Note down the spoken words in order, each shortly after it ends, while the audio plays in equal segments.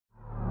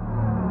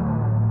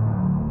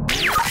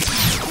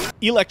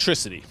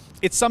Electricity.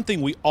 It's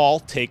something we all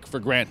take for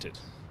granted.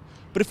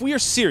 But if we are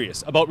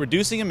serious about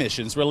reducing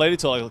emissions related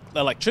to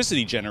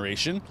electricity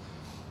generation,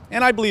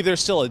 and I believe there's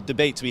still a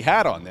debate to be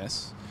had on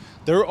this,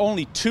 there are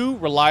only two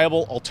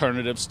reliable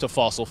alternatives to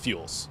fossil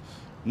fuels: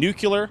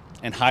 nuclear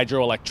and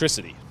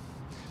hydroelectricity.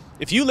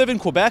 If you live in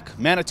Quebec,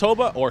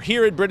 Manitoba, or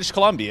here in British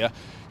Columbia,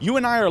 you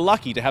and I are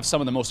lucky to have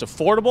some of the most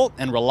affordable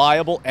and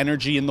reliable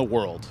energy in the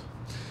world.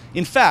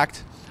 In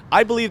fact,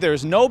 I believe there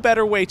is no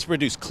better way to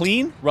produce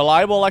clean,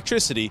 reliable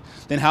electricity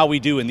than how we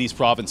do in these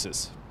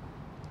provinces.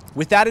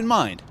 With that in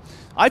mind,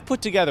 I've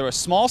put together a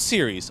small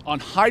series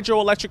on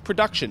hydroelectric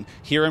production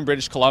here in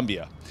British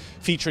Columbia,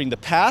 featuring the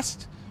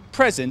past,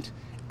 present,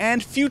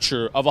 and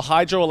future of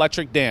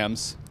hydroelectric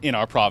dams in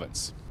our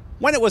province.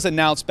 When it was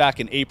announced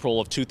back in April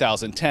of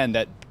 2010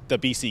 that the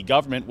BC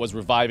government was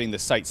reviving the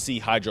Site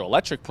C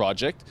hydroelectric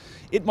project,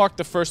 it marked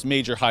the first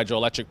major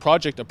hydroelectric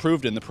project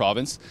approved in the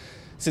province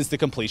since the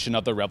completion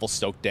of the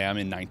Revelstoke Dam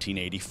in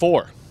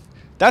 1984.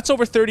 That's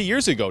over 30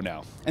 years ago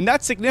now, and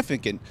that's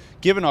significant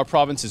given our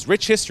province's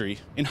rich history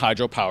in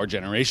hydropower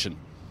generation.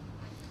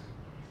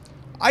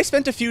 I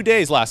spent a few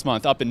days last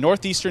month up in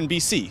northeastern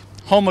BC,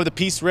 home of the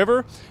Peace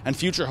River and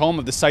future home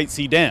of the Site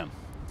C Dam.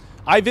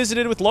 I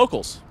visited with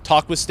locals,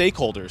 talked with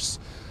stakeholders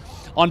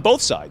on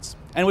both sides,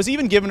 and was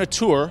even given a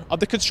tour of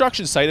the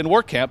construction site and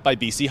work camp by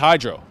BC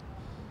Hydro.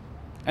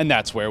 And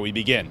that's where we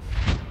begin.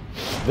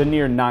 The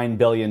near $9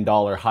 billion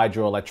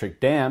hydroelectric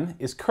dam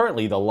is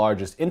currently the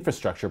largest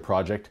infrastructure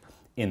project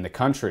in the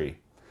country.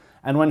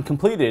 And when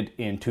completed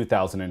in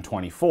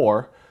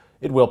 2024,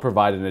 it will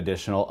provide an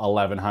additional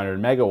 1,100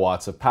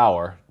 megawatts of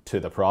power to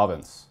the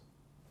province.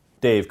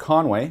 Dave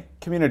Conway,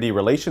 Community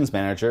Relations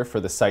Manager for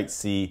the Site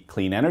C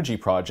Clean Energy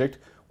Project,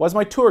 was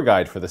my tour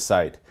guide for the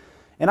site,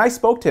 and I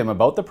spoke to him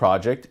about the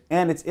project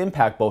and its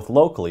impact both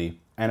locally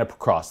and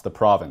across the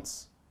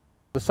province.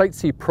 The Site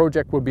C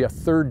project would be a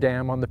third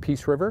dam on the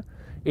Peace River,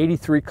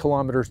 83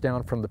 kilometers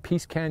down from the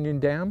Peace Canyon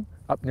Dam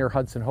up near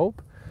Hudson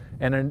Hope,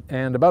 and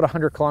about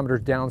 100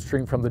 kilometers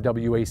downstream from the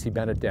WAC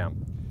Bennett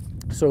Dam.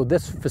 So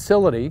this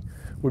facility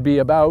would be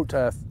about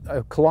a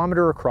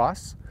kilometer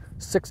across,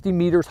 60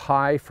 meters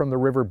high from the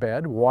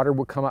riverbed. Water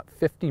would come up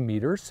 50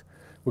 meters,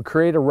 would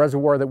create a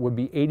reservoir that would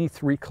be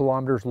 83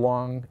 kilometers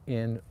long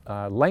in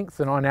length,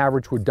 and on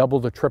average would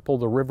double to triple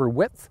the river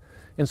width.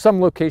 In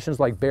some locations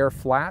like Bear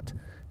Flat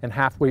and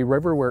Halfway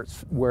River,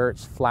 where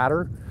it's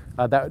flatter,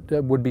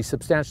 that would be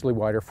substantially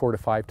wider, 4 to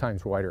 5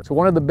 times wider. So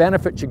one of the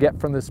benefits you get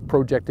from this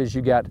project is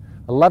you get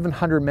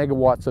 1,100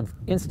 megawatts of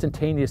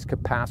instantaneous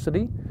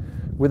capacity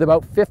with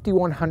about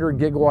 5,100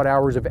 gigawatt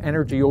hours of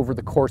energy over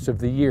the course of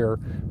the year,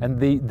 and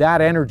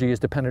that energy is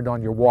dependent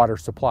on your water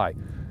supply.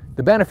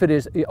 The benefit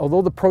is,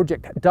 although the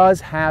project does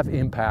have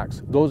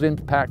impacts, those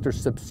impacts are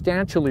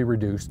substantially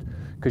reduced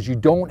because you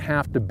don't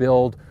have to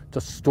build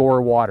to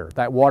store water.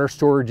 That water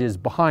storage is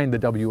behind the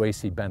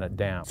WAC Bennett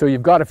Dam. So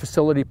you've got a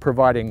facility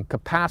providing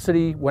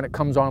capacity when it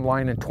comes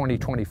online in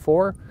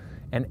 2024,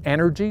 and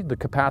energy. The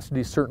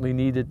capacity is certainly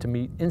needed to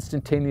meet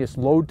instantaneous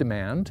load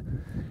demand,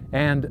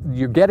 and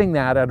you're getting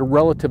that at a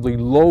relatively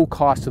low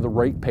cost to the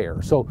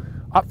ratepayer. So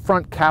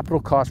upfront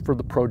capital cost for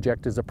the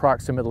project is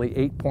approximately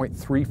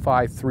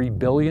 $8.353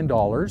 billion.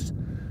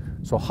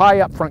 So high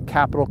upfront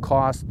capital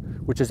cost,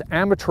 which is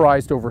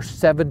amortized over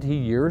 70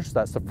 years,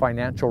 that's the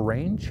financial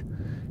range,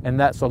 and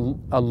that's a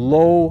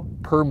low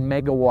per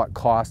megawatt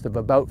cost of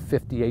about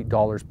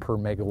 $58 per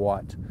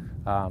megawatt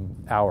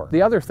hour.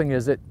 The other thing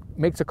is it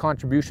makes a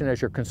contribution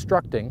as you're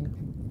constructing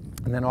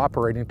and then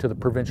operating to the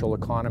provincial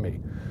economy.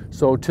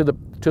 So to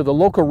the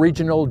local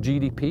regional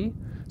GDP,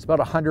 it's about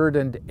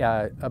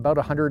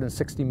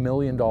 $160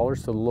 million to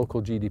the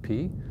local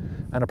GDP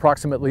and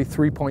approximately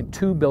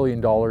 $3.2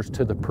 billion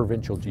to the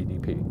provincial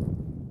GDP.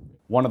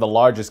 One of the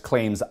largest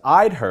claims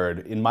I'd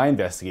heard in my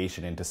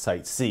investigation into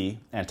Site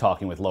C and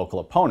talking with local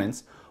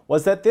opponents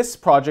was that this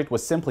project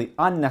was simply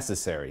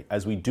unnecessary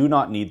as we do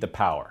not need the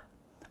power.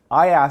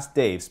 I asked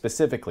Dave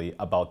specifically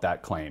about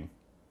that claim.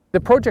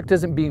 The project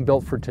isn't being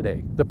built for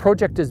today. The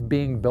project is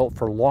being built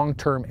for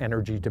long-term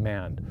energy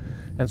demand.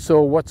 And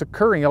so what's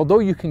occurring, although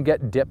you can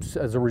get dips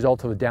as a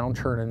result of a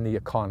downturn in the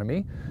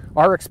economy,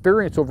 our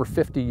experience over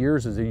 50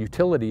 years as a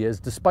utility is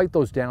despite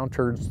those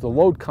downturns, the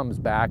load comes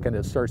back and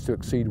it starts to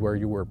exceed where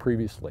you were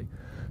previously.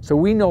 So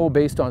we know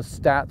based on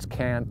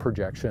StatsCan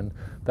projection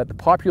that the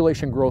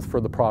population growth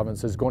for the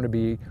province is going to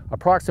be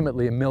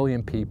approximately 1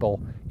 million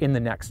people in the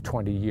next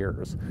 20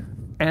 years.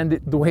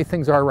 And the way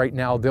things are right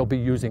now, they'll be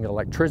using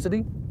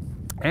electricity,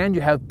 and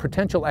you have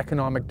potential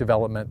economic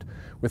development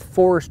with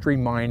forestry,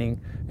 mining,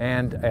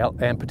 and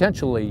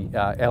potentially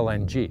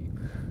LNG.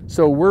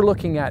 So we're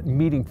looking at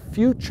meeting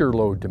future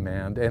load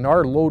demand, and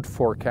our load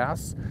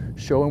forecasts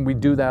show, and we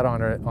do that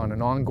on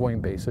an ongoing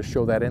basis,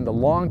 show that in the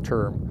long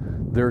term,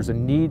 there's a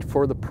need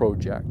for the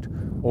project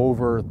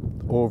over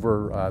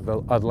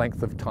a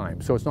length of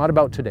time. So it's not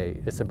about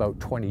today, it's about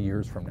 20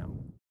 years from now.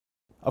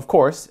 Of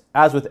course,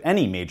 as with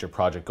any major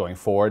project going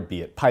forward,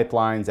 be it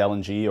pipelines,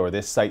 LNG, or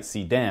this Site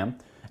C Dam,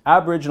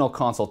 Aboriginal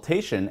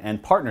consultation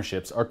and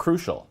partnerships are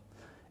crucial.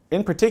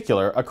 In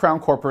particular, a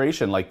Crown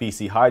corporation like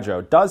BC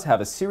Hydro does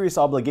have a serious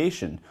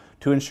obligation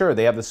to ensure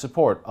they have the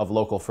support of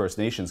local First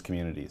Nations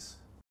communities.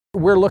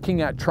 We're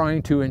looking at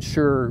trying to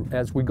ensure,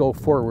 as we go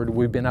forward,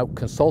 we've been out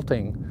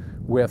consulting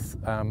with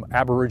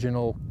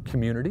Aboriginal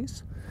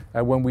communities.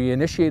 When we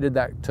initiated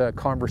that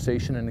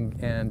conversation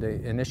and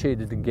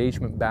initiated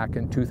engagement back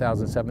in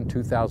 2007,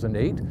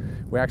 2008,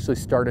 we actually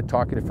started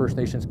talking to First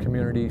Nations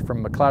community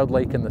from McLeod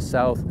Lake in the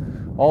south,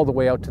 all the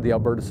way out to the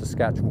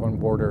Alberta-Saskatchewan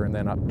border and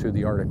then up to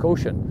the Arctic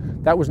Ocean.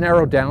 That was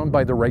narrowed down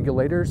by the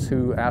regulators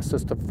who asked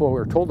us to,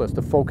 or told us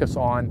to focus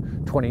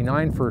on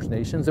 29 First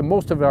Nations, and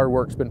most of our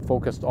work's been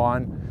focused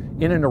on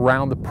in and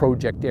around the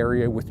project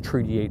area with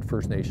Treaty 8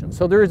 First Nations.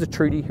 So there is a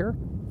treaty here.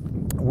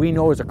 We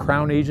know as a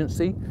Crown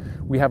agency,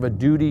 we have a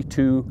duty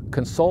to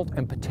consult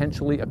and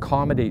potentially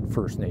accommodate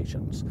First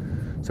Nations.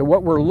 So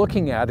what we're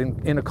looking at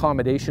in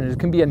accommodation is, it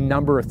can be a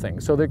number of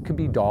things. So there could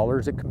be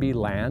dollars, it could be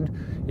land,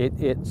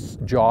 it's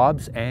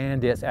jobs,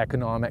 and it's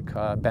economic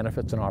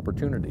benefits and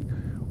opportunity.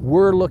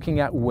 We're looking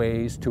at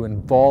ways to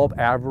involve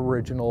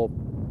Aboriginal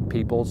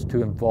peoples,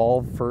 to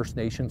involve First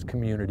Nations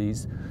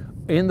communities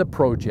in the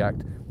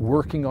project,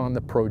 working on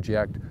the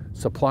project,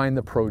 supplying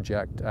the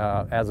project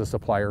as a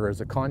supplier,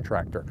 as a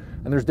contractor.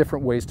 And there's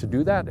different ways to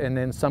do that, and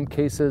in some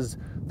cases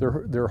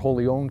they're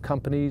wholly owned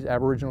companies,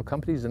 Aboriginal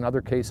companies. In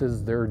other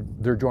cases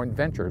they're joint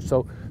ventures.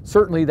 So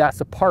certainly that's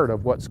a part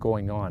of what's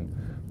going on.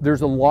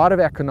 There's a lot of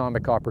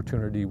economic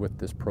opportunity with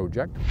this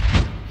project.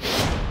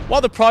 While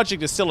the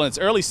project is still in its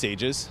early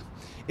stages,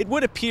 it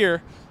would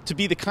appear to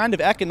be the kind of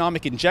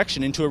economic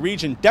injection into a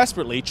region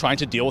desperately trying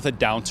to deal with a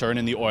downturn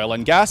in the oil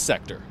and gas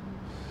sector.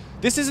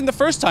 This isn't the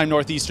first time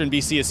northeastern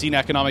BC has seen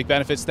economic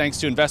benefits thanks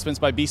to investments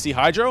by BC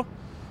Hydro.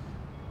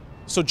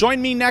 So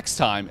join me next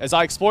time as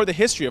I explore the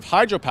history of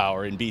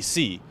hydropower in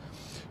BC,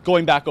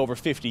 going back over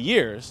 50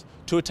 years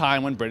to a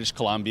time when British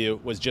Columbia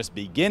was just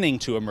beginning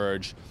to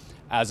emerge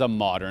as a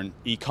modern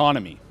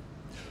economy.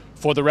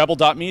 For the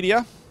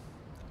Rebel.media,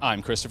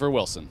 I'm Christopher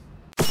Wilson.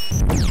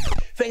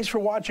 Thanks for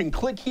watching.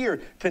 Click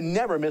here to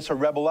never miss a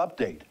Rebel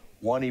update.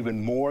 Want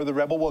even more of the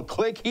Rebel? Well,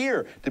 click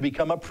here to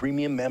become a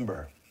premium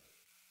member.